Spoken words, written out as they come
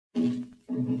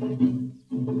Take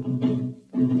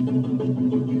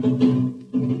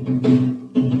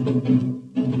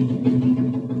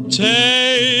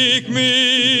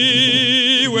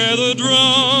me where the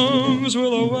drums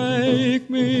will awake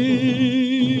me.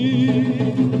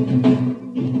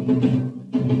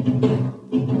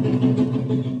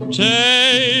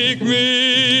 Take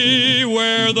me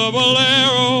where the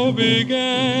Bolero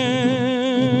began.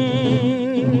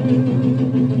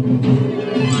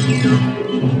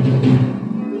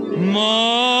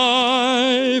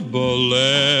 My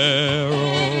Bolero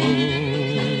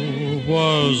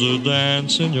was a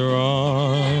dance in your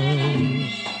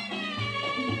arms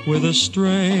with the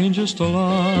strangest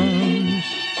alarms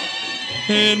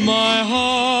in my heart.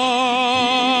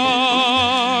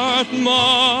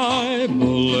 My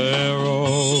Bolero,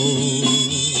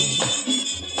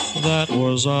 that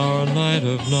was our night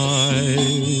of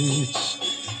nights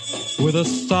with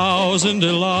 1,000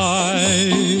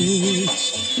 delights.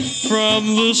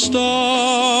 From the start,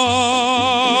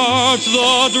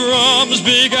 the drums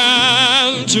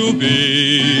began to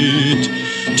beat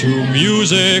to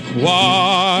music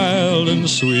wild and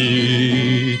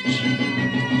sweet,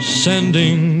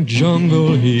 sending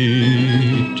jungle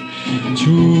heat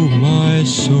to my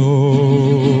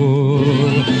soul.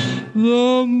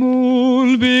 The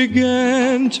moon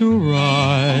began to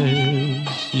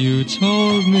rise, you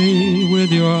told me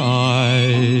with your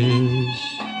eyes.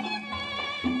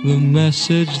 The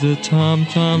message the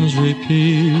tom-toms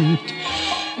repeat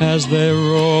as they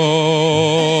roll.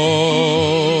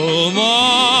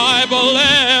 My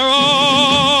Bolero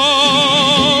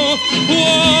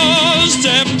was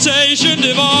temptation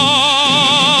divine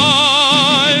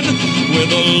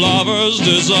with a lover's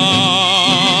design.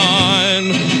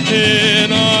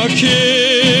 In a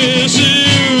kiss you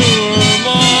were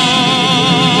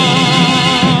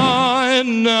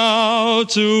mine. Now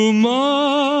to my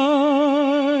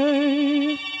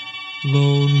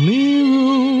lonely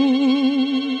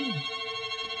room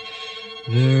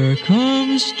there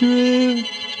comes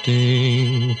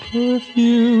drifting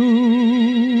perfume,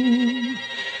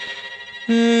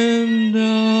 and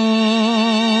I'm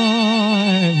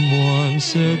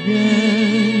once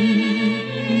again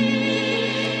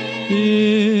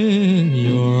in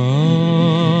your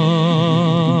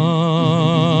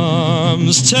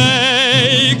arms.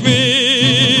 Take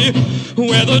me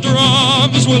where the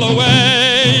drums will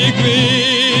awake me.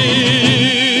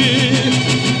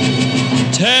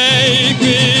 Take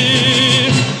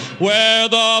me where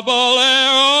the Bolero